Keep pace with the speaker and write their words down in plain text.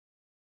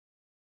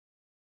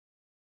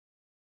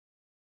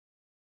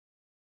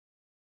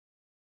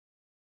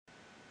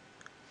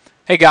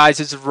Hey guys,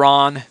 this is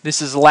Ron.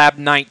 This is Lab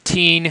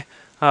 19.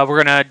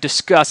 We're going to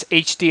discuss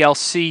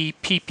HDLC,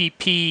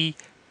 PPP,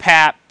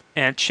 Pap,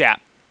 and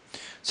Chap.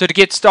 So to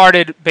get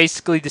started,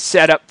 basically the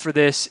setup for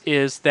this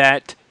is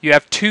that you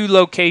have two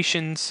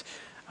locations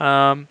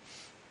that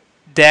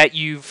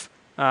you've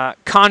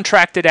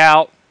contracted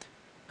out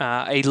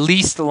a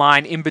leased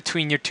line in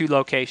between your two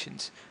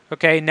locations.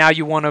 Okay, now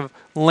you want to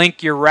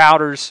link your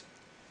routers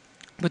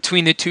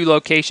between the two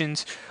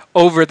locations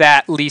over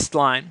that leased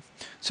line.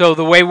 So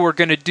the way we're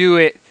going to do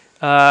it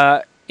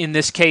in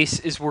this case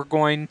is we're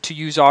going to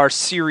use our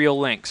serial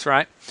links,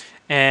 right?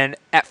 And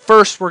at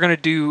first we're going to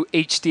do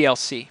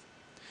HDLC.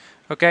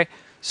 Okay,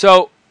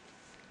 so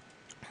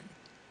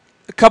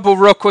a couple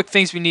real quick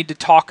things we need to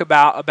talk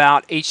about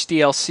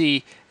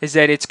HDLC is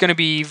that it's going to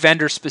be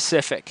vendor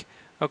specific.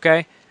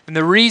 Okay, and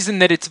the reason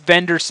that it's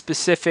vendor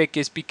specific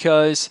is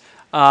because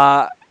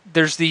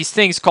there's these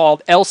things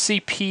called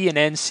LCP and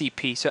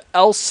NCP. So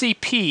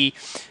LCP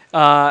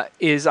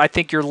is, I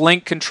think, your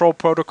link control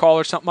protocol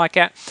or something like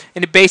that,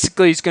 and it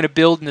basically is going to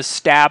build and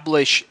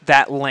establish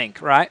that link,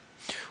 right?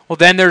 Well,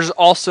 then there's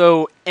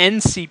also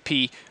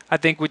NCP, I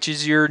think, which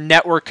is your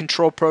network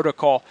control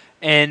protocol,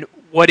 and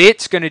what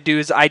it's going to do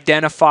is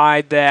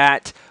identify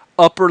that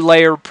upper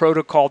layer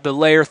protocol, the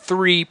layer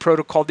 3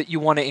 protocol that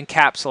you want to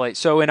encapsulate.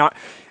 So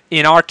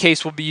in our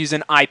case, we'll be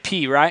using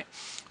IP, right?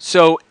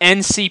 So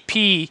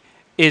NCP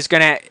is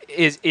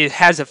it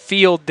has a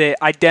field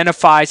that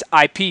identifies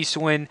IP.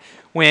 So when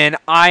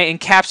I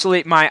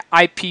encapsulate my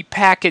IP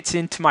packets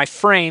into my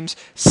frames,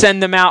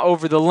 send them out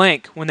over the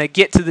link, when they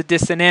get to the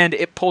distant end,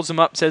 it pulls them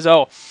up and says,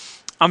 oh,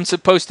 I'm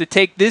supposed to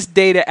take this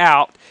data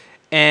out,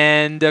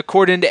 and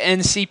according to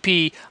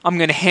NCP, I'm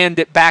going to hand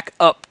it back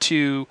up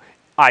to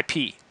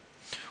IP.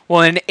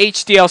 Well, in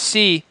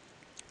HDLC,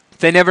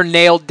 they never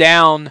nailed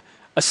down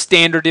a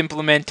standard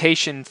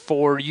implementation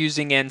for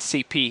using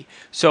NCP.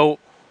 So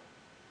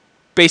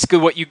basically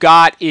what you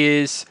got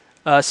is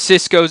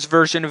Cisco's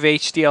version of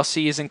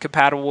HDLC is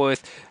incompatible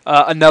with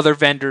another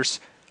vendor's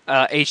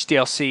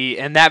HDLC,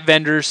 and that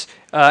vendor's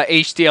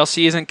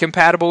HDLC isn't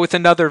compatible with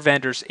another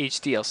vendor's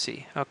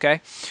HDLC.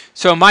 Okay,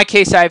 so in my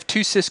case, I have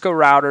two Cisco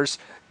routers.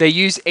 They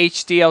use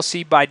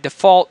HDLC by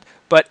default,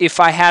 but if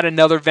I had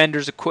another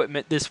vendor's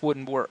equipment, this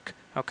wouldn't work.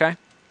 Okay,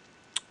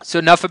 so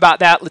enough about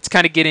that. Let's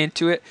kind of get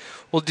into it.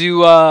 We'll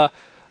do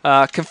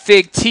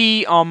config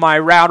T on my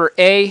router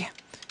A,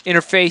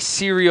 interface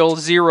serial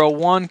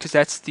 01, because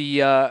that's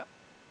the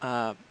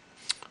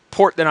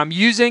port that I'm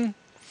using,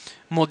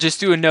 and we'll just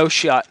do a no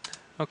shut.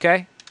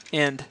 Okay,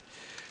 and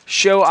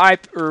show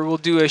IP, or we'll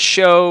do a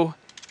show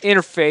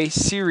interface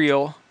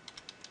serial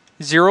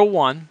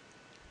 01.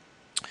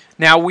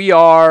 Now we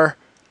are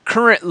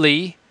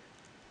currently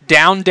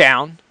down,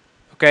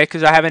 okay,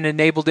 because I haven't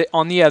enabled it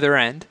on the other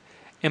end,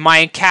 and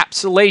my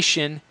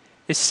encapsulation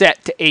is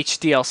set to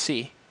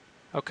HDLC.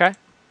 Okay.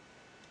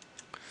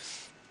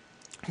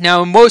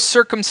 Now in most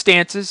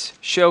circumstances,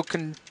 show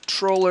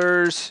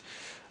controllers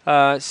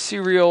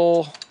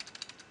serial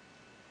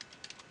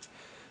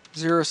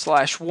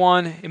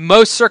 0/1. In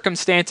most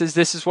circumstances,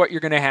 this is what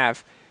you're going to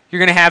have. You're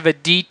going to have a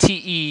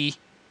DTE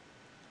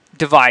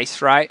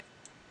device, right?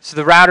 So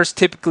the router's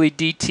typically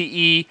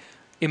DTE.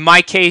 In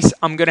my case,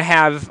 I'm going to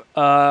have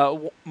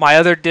my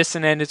other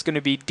distant end is going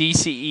to be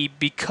DCE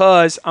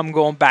because I'm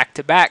going back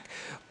to back.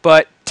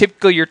 But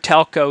typically your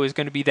telco is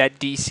going to be that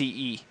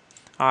DCE.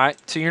 All right,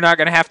 so you're not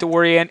going to have to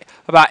worry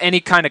about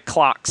any kind of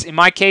clocks. In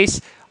my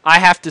case, I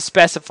have to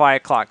specify a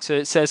clock, so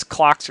it says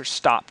clocks are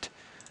stopped.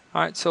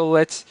 All right, so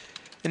let's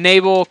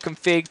enable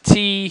config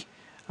T.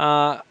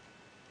 I'll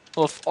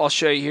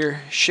show you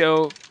here.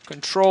 Show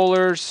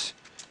controllers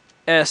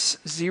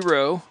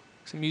S0.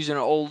 So I'm using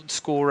an old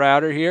school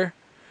router here.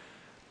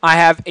 I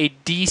have a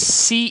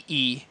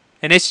DCE,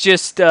 and it's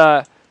just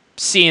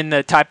seeing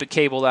the type of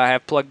cable that I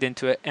have plugged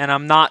into it, and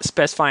I'm not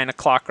specifying a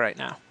clock right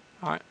now.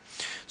 All right.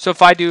 So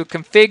if I do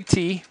config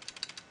T,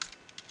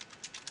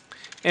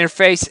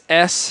 interface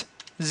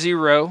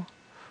S0,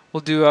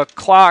 we'll do a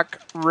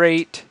clock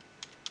rate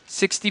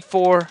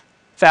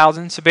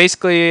 64,000. So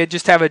basically I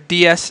just have a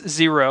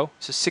DS0,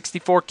 so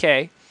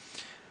 64K.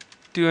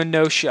 Do a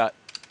no shut.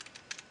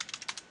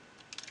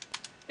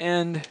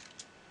 And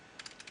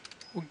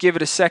we'll give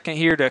it a second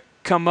here to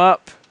come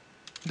up.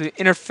 The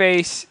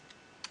interface,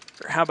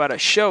 or how about a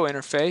show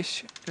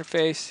interface?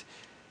 Interface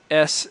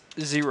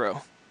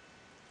S0.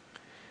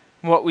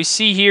 What we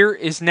see here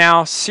is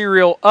now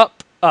serial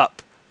up. All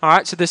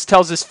right, so this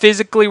tells us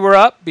physically we're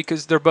up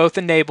because they're both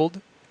enabled,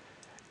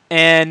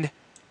 and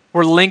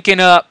we're linking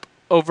up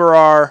over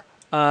our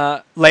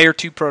layer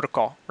 2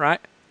 protocol, right?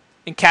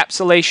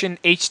 Encapsulation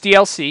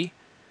HDLC,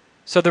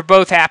 so they're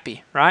both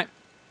happy, right?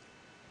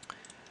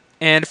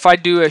 And if I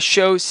do a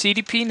show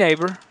CDP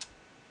neighbor,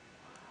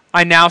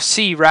 I now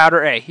see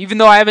router A. Even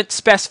though I haven't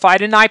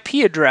specified an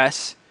IP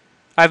address,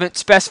 I haven't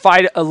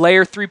specified a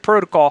layer 3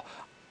 protocol,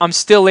 I'm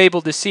still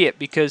able to see it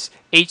because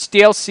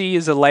HDLC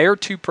is a layer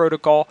 2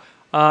 protocol,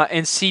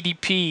 and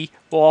CDP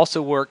will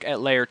also work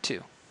at layer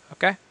 2.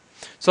 Okay,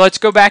 so let's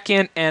go back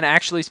in and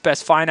actually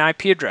specify an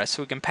IP address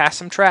so we can pass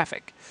some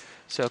traffic.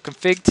 So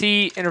config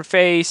T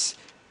interface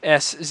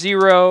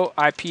S0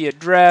 IP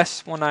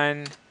address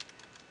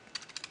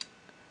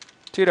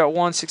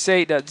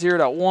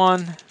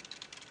 192.168.0.1.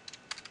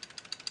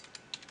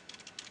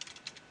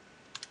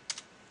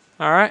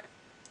 All right.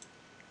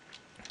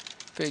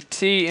 Config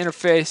T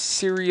interface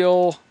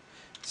serial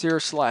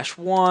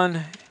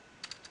 0/1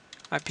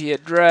 IP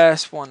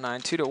address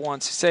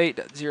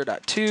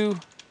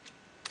 192.168.0.2.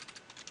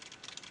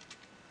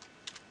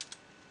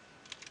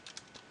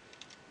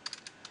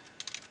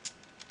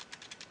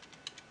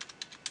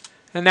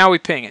 And now we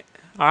ping it.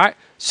 All right.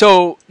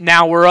 So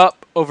now we're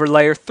up over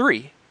layer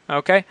 3.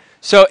 Okay.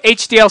 So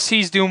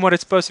HDLC is doing what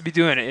it's supposed to be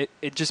doing.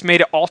 It just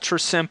made it ultra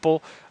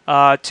simple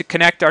to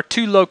connect our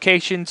 2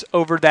 locations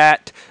over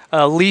that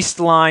leased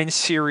line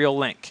serial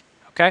link.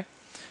 Okay.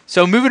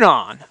 So moving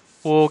on,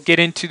 we'll get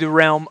into the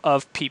realm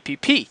of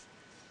PPP.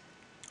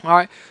 All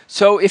right.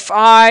 So if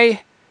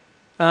I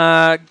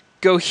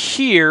go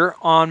here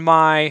on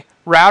my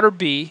router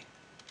B,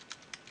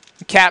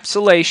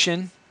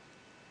 encapsulation,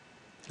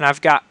 and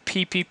I've got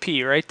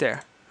PPP right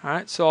there. All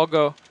right, so I'll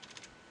go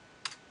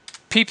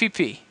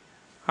PPP.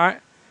 All right.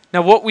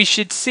 Now what we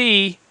should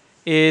see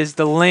is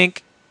the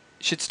link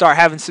should start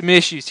having some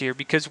issues here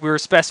because we're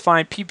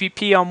specifying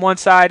PPP on one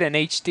side and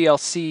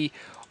HDLC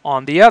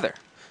on the other.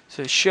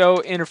 So show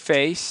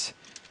interface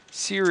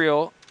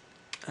serial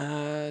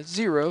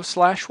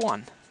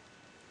 0/1.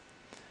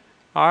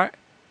 All right.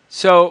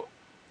 So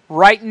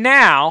right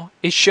now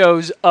it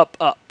shows up.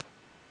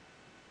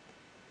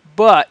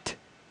 But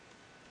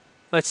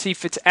let's see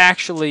if it's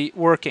actually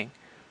working.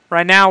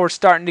 Right now we're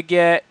starting to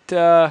get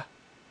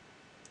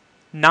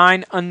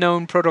 9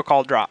 unknown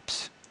protocol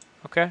drops.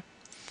 Okay,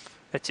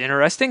 that's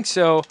interesting.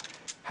 So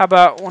how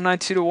about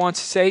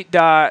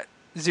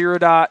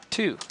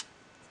 192.168.0.2?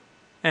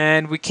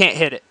 And we can't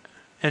hit it.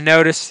 And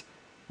notice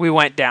we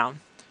went down.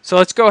 So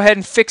let's go ahead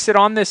and fix it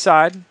on this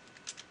side.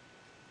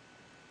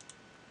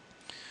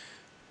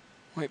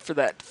 Wait for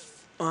that to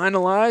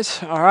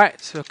finalize. All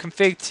right, so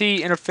config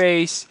T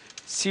interface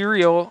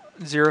serial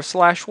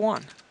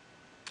 0/1.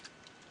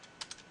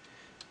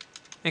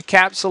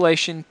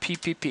 Encapsulation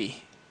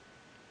PPP.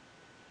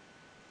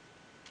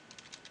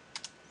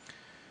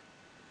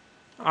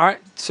 All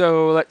right,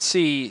 so let's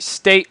see.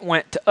 State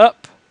went to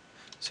up.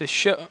 So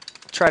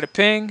try to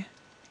ping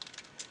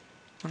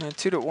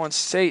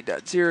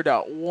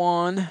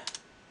 192.168.0.1,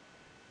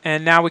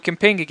 and now we can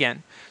ping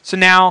again. So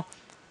now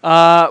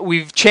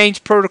we've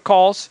changed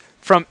protocols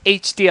from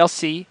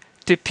HDLC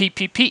to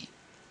PPP.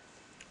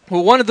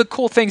 Well, one of the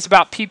cool things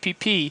about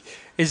PPP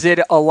is that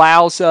it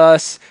allows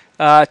us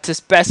to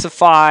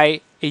specify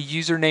a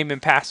username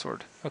and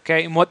password.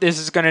 Okay, and what this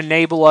is going to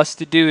enable us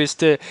to do is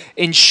to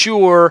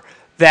ensure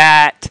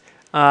that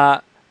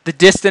the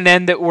distant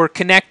end that we're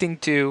connecting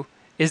to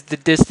is the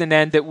distant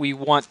end that we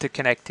want to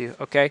connect to.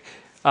 Okay,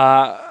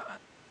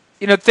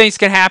 you know, things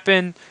can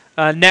happen.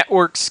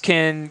 Networks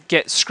can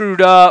get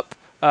screwed up.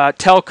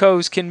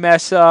 Telcos can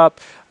mess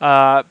up.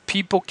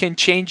 People can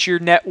change your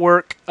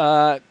network,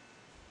 whether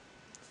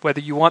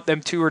you want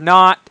them to or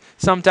not.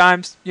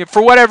 Sometimes, you know,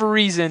 for whatever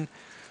reason,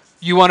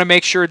 you want to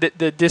make sure that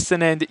the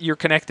distant end that you're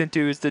connecting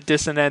to is the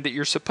distant end that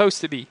you're supposed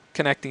to be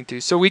connecting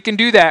to. So we can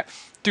do that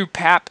through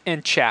Pap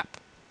and Chap.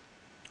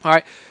 All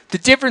right. The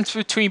difference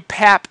between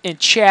Pap and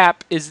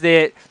Chap is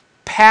that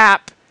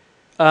Pap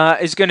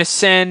is going to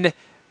send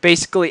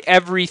basically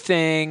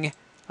everything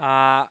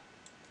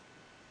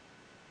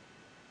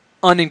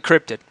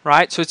unencrypted,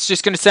 right? So it's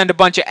just going to send a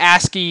bunch of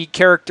ASCII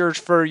characters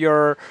for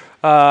your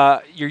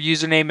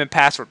username and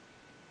password.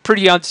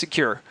 Pretty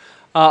unsecure.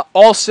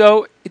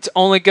 Also, it's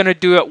only going to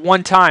do it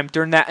one time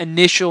during that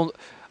initial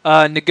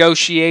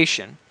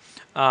negotiation.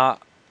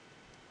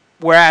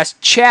 Whereas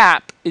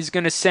Chap is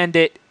going to send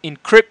it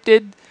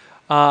encrypted.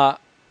 Or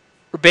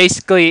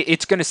basically,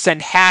 it's going to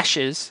send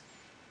hashes.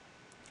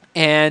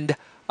 And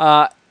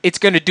it's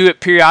going to do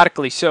it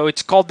periodically. So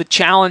it's called the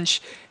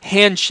challenge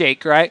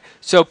handshake, right?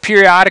 So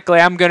periodically,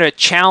 I'm going to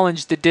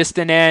challenge the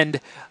distant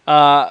end,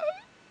 and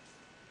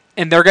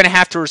they're going to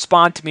have to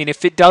respond to me. And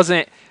if it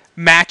doesn't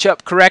match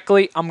up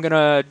correctly, I'm going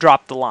to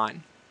drop the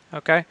line.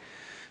 Okay?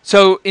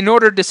 So in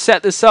order to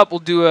set this up, we'll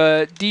do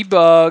a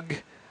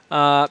debug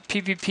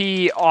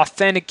Ppp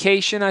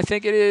authentication, I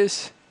think it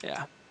is.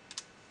 Yeah.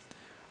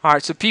 All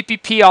right, so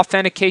Ppp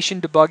authentication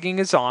debugging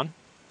is on.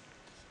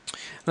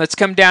 Let's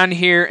come down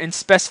here and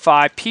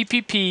specify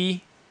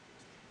PPP.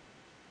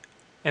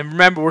 And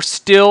remember, we're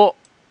still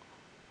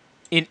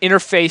in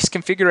interface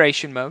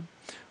configuration mode.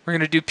 We're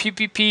going to do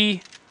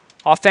PPP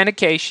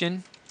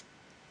authentication.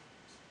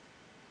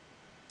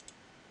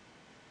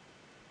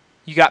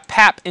 You got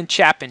Pap and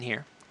Chap in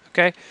here.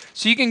 Okay,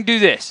 so you can do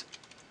this,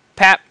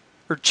 Pap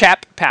or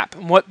Chap Pap.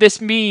 And what this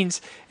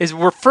means is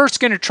we're first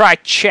going to try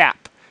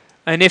Chap,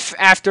 and if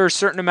after a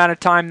certain amount of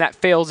time that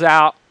fails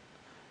out,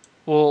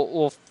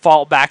 we'll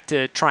fall back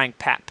to trying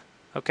Pap.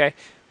 Okay,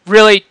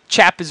 really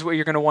Chap is what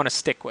you're going to want to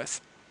stick with.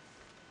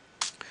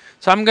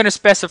 So I'm going to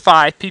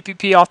specify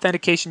PPP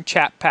authentication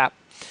Chap Pap.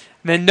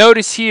 And then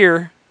notice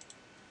here,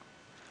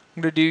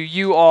 I'm going to do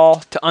U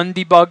all to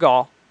undebug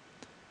all.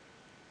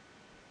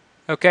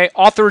 Okay,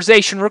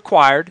 authorization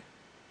required,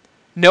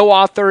 no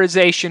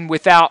authorization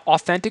without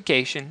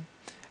authentication,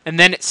 and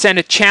then it sent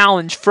a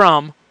challenge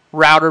from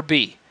router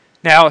B.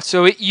 Now,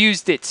 so it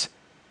used its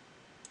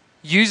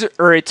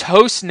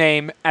host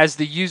name as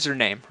the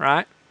username,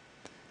 right?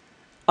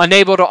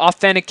 Unable to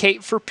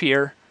authenticate for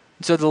peer,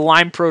 so the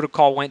line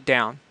protocol went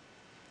down.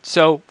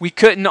 So we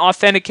couldn't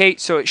authenticate,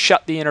 so it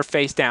shut the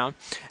interface down.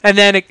 And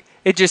then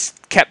it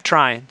just kept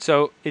trying.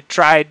 So it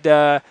tried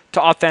to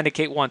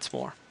authenticate once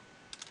more.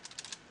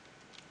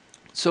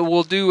 So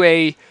we'll do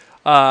a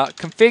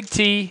config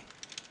t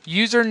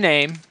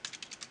username.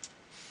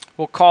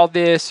 We'll call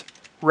this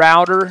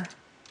router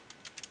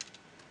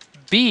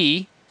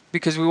B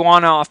because we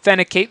want to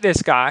authenticate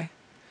this guy.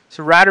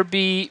 So router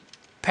B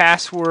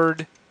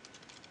password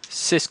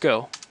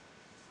Cisco.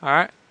 All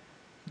right.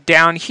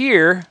 Down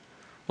here,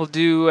 we'll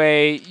do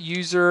a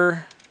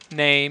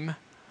username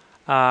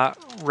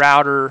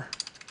router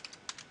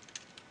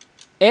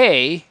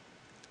A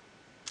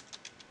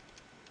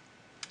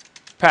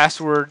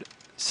password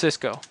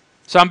Cisco.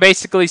 So I'm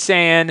basically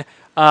saying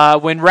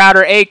when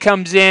router A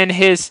comes in,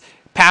 his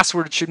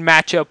password should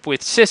match up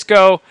with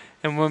Cisco,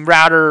 and when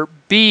router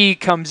B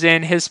comes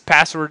in, his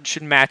password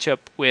should match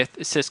up with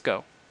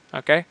Cisco.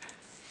 Okay.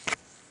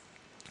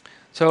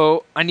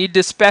 So I need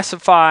to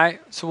specify.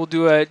 So we'll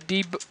do a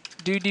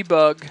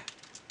debug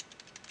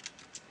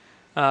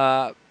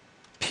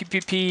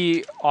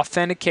PPP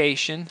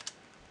authentication.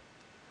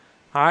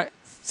 All right.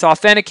 So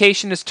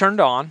authentication is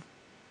turned on.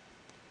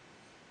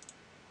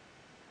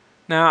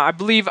 Now, I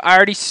believe I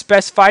already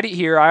specified it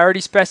here. I already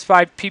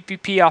specified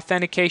PPP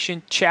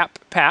authentication CHAP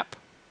PAP.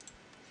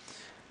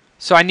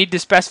 So I need to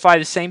specify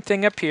the same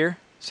thing up here.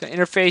 So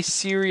interface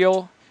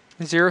serial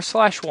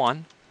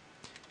 0/1.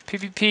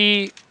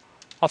 PPP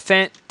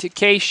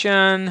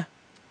authentication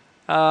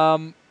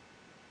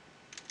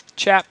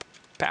CHAP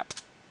PAP.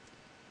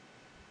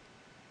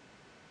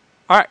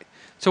 All right.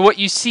 So what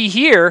you see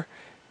here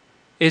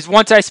is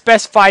once I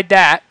specified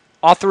that,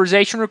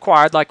 authorization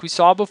required, like we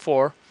saw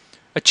before,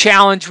 a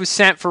challenge was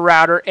sent for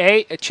router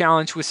A, a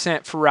challenge was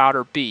sent for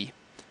router B.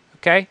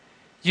 Okay?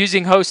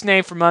 Using host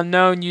name from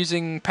unknown,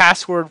 using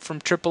password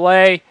from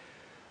AAA,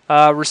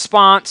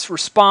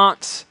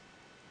 response,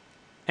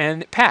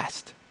 and it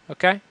passed.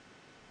 Okay?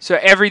 So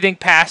everything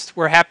passed.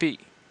 We're happy.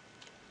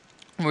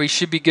 We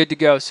should be good to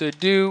go. So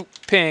do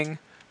ping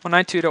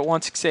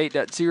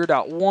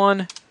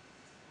 192.168.0.1,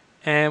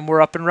 and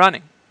we're up and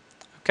running.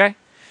 Okay?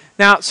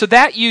 Now, so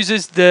that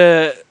uses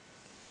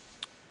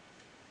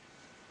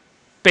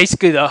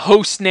basically the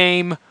host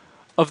name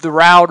of the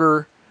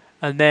router,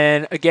 and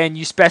then again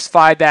you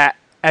specify that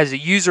as a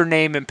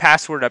username and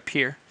password up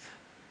here.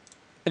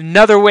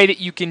 Another way that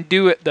you can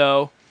do it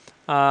though,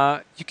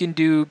 you can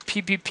do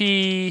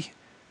PPP,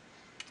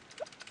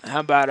 how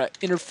about a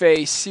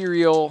interface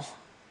serial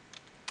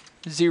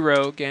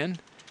 0 again,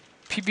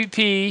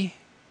 PPP,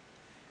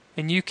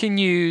 and you can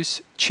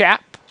use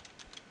CHAP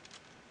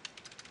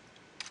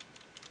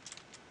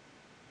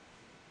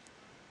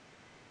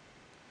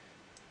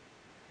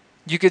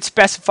you could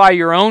specify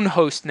your own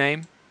host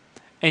name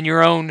and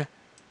your own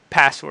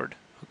password.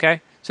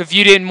 Okay, so if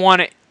you didn't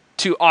want it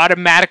to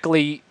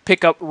automatically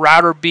pick up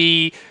router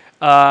B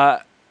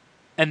and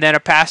then a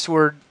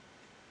password,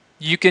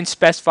 you can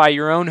specify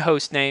your own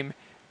host name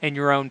and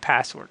your own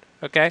password.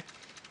 Okay,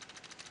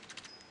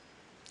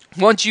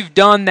 once you've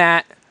done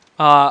that,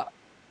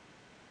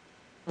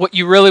 what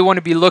you really want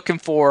to be looking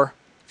for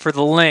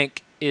the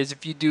link is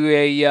if you do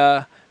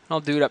a I'll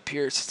do it up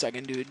here since I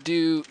can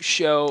do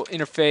show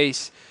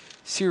interface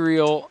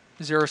serial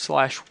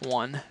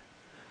 0/1.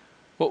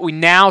 What we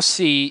now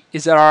see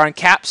is that our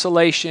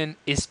encapsulation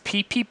is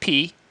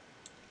PPP.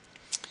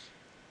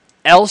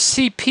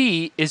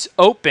 LCP is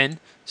open,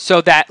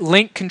 so that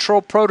link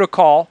control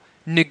protocol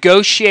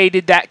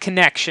negotiated that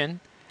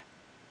connection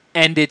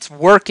and it's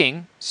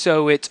working,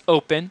 so it's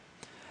open.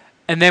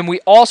 And then we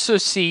also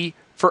see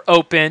for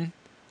open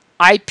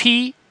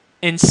IP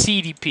and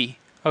CDP.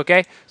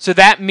 Okay, so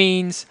that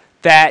means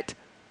that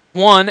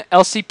one,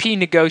 LCP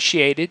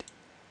negotiated,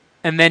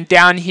 and then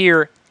down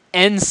here,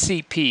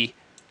 NCP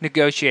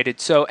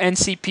negotiated. So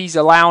NCP is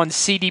allowing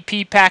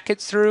CDP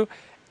packets through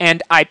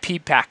and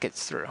IP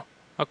packets through.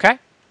 Okay?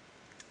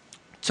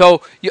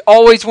 So you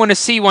always want to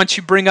see once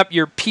you bring up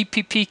your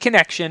PPP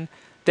connection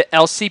that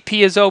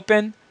LCP is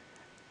open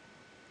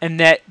and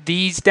that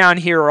these down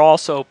here are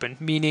also open,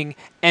 meaning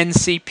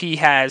NCP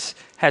has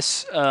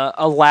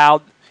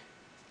allowed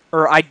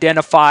or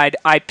identified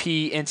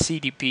IP and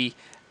CDP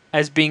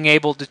as being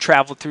able to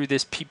travel through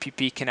this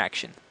PPP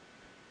connection.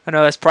 I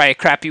know that's probably a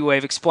crappy way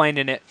of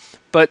explaining it,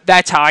 but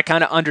that's how I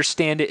kind of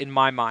understand it in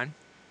my mind.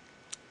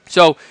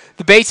 So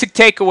the basic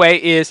takeaway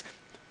is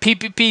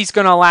PPP is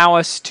going to allow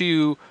us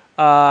to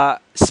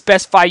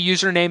specify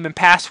username and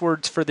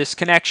passwords for this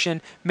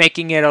connection,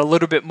 making it a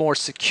little bit more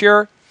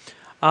secure.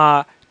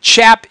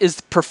 CHAP is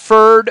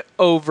preferred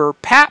over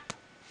PAP.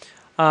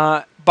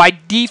 By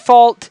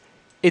default,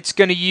 it's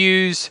going to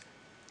use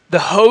the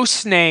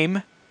host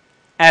name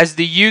as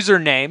the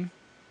username.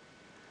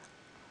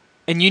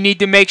 And you need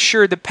to make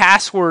sure the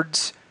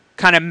passwords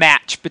kind of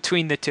match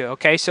between the two.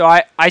 Okay, so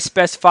I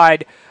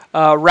specified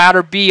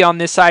router B on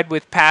this side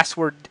with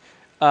password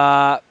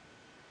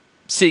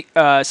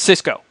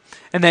Cisco,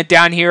 and then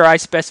down here I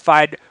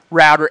specified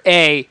router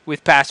A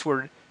with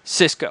password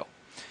Cisco.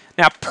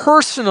 Now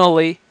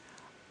personally,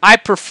 I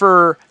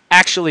prefer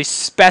actually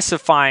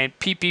specifying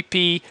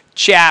PPP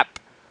Chap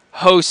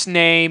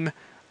Hostname,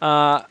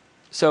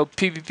 so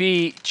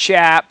Ppp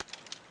Chap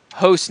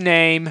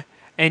Hostname,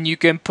 and you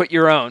can put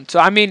your own. So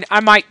I mean, I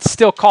might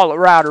still call it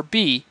router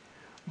B,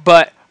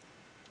 but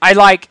I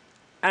don't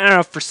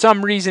know, for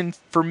some reason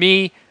for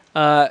me,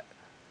 I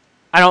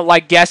don't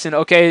like guessing.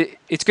 Okay,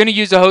 it's going to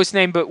use a host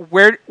name, but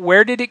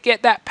where did it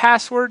get that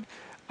password?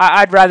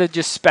 I'd rather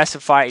just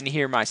specify it in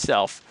here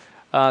myself.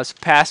 So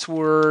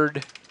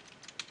password,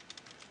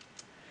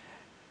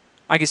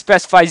 I can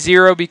specify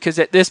 0 because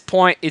at this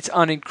point it's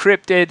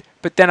unencrypted,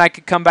 but then I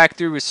could come back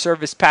through with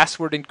service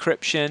password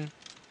encryption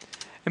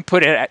and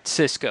put it at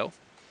Cisco.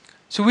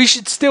 So we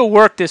should still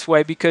work this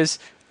way because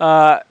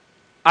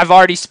I've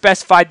already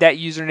specified that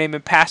username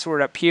and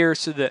password up here,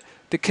 so that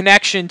the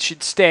connection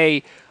should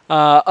stay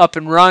up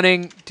and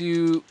running.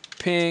 Do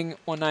ping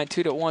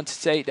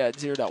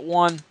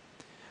 192.168.0.1.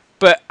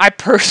 But I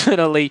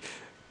personally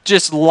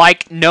just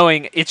like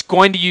knowing it's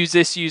going to use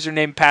this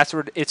username and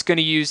password. It's going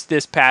to use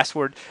this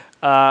password.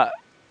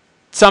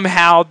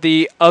 Somehow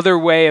the other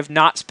way of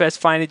not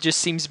specifying it just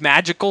seems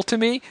magical to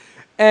me,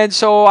 and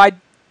so I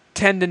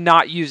tend to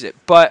not use it.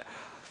 But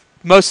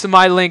most of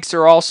my links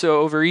are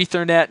also over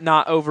Ethernet,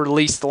 not over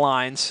leased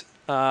lines,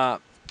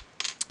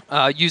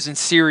 using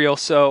serial,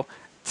 so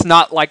it's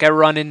not like I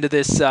run into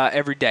this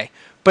every day.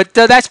 But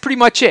that's pretty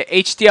much it.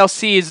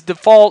 HDLC is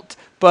default,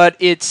 but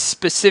it's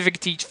specific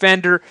to each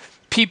vendor.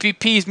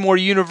 PPP is more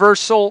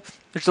universal.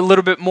 There's a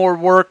little bit more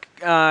work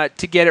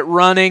to get it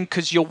running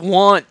because you'll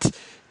want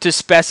to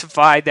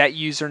specify that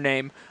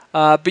username.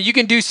 But you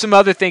can do some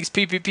other things.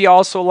 PPP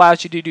also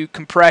allows you to do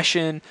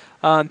compression,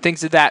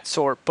 things of that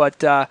sort.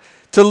 But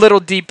it's a little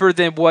deeper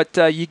than what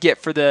you get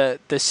for the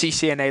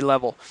CCNA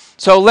level.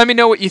 So let me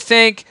know what you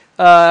think.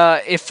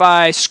 If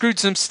I screwed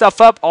some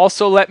stuff up,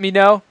 also let me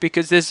know,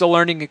 because this is a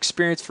learning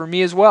experience for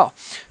me as well.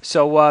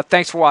 So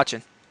thanks for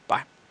watching.